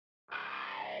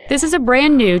This is a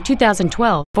brand new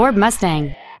 2012 Ford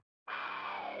Mustang.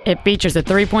 It features a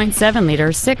 3.7-liter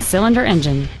 6-cylinder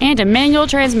engine and a manual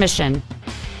transmission.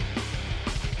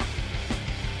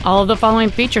 All of the following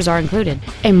features are included: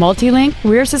 a multi-link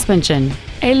rear suspension,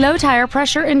 a low tire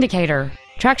pressure indicator,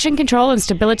 traction control and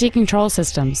stability control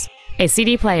systems, a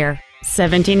CD player,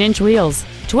 17-inch wheels,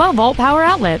 12-volt power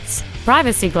outlets,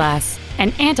 privacy glass,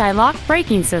 an anti-lock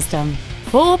braking system,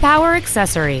 full power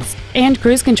accessories, and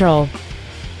cruise control.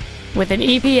 With an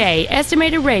EPA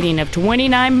estimated rating of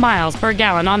 29 miles per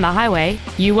gallon on the highway,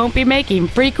 you won't be making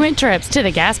frequent trips to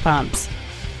the gas pumps.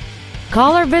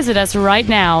 Call or visit us right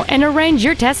now and arrange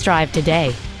your test drive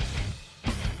today.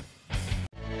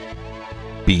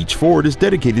 Beach Ford is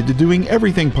dedicated to doing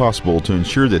everything possible to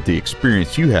ensure that the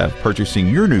experience you have purchasing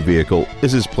your new vehicle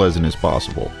is as pleasant as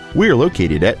possible. We are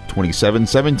located at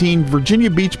 2717 Virginia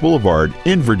Beach Boulevard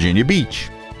in Virginia Beach.